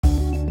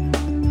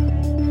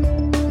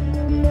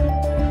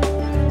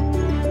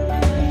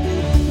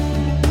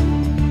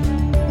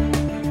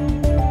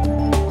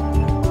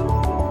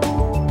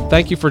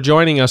Thank you for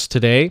joining us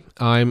today.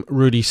 I'm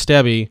Rudy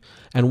Stebbe,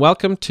 and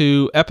welcome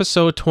to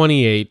episode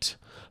 28,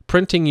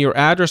 Printing Your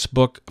Address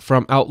Book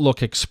from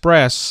Outlook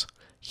Express,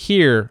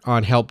 here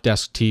on Help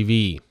Desk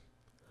TV.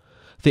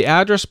 The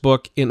address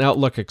book in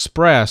Outlook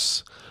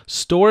Express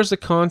stores the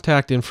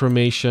contact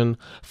information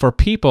for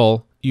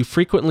people you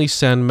frequently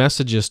send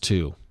messages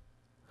to.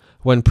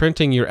 When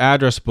printing your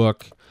address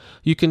book,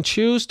 you can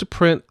choose to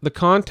print the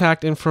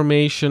contact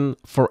information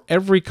for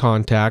every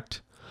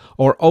contact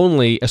or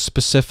only a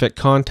specific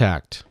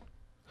contact.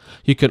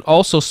 You can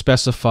also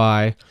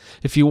specify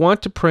if you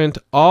want to print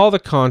all the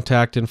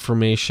contact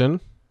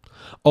information,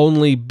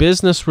 only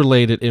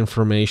business-related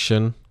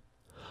information,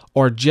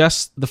 or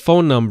just the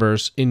phone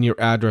numbers in your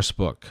address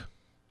book.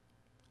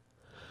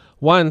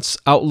 Once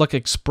Outlook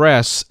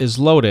Express is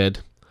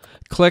loaded,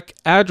 click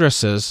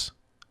Addresses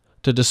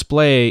to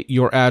display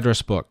your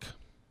address book.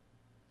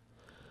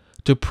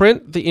 To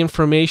print the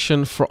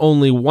information for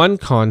only one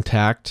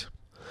contact,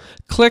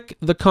 click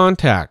the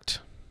contact.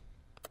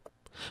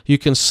 You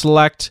can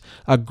select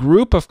a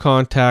group of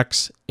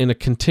contacts in a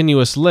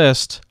continuous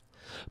list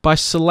by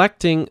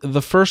selecting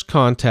the first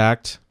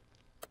contact.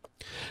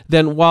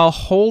 Then, while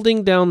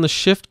holding down the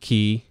Shift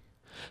key,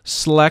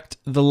 select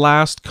the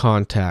last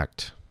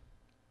contact.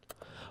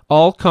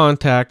 All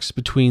contacts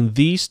between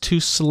these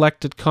two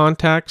selected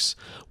contacts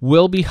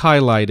will be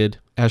highlighted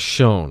as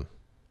shown.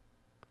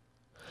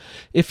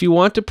 If you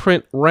want to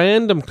print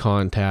random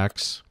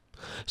contacts,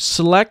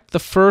 select the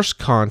first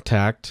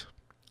contact,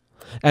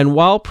 and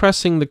while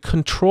pressing the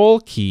Control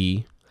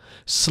key,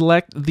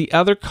 select the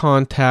other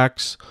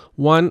contacts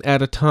one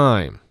at a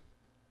time.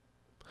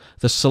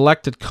 The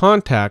selected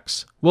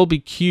contacts will be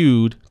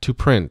queued to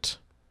print.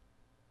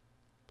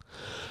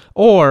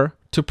 Or,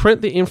 to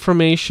print the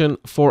information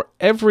for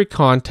every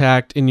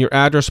contact in your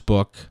address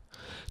book,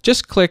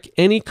 just click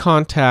any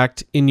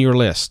contact in your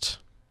list.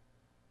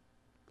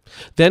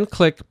 Then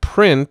click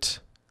Print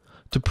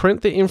to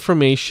print the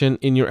information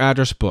in your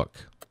address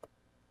book.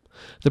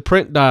 The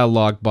print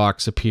dialog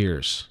box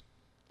appears.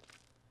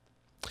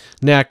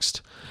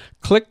 Next,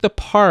 click the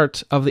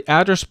part of the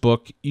address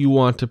book you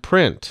want to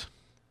print.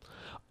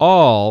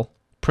 All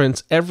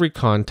prints every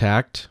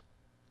contact,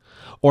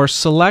 or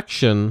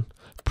Selection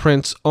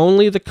prints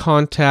only the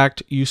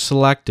contact you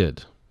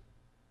selected.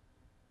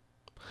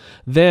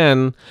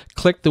 Then,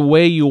 click the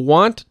way you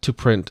want to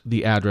print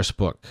the address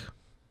book.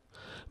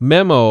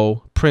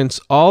 Memo prints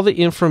all the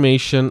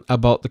information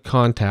about the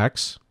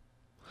contacts.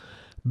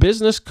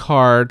 Business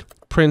Card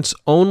prints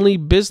only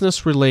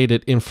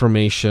business-related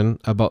information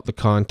about the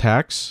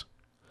contacts.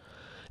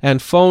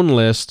 And Phone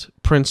List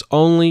prints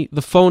only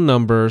the phone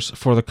numbers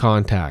for the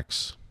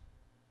contacts.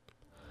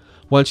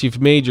 Once you've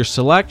made your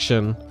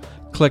selection,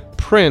 click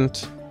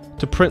Print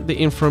to print the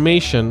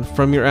information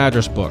from your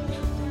address book.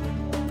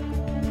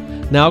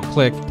 Now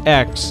click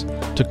X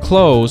to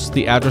close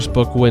the address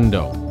book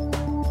window.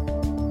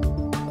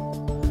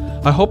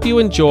 I hope you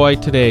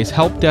enjoyed today's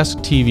Help Desk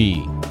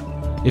TV.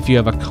 If you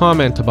have a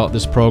comment about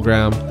this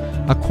program,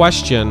 a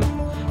question,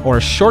 or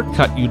a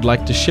shortcut you'd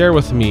like to share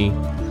with me,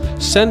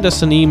 send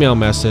us an email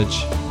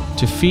message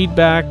to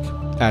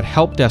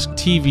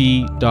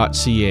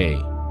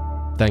feedback@helpdesktv.ca.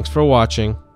 Thanks for watching.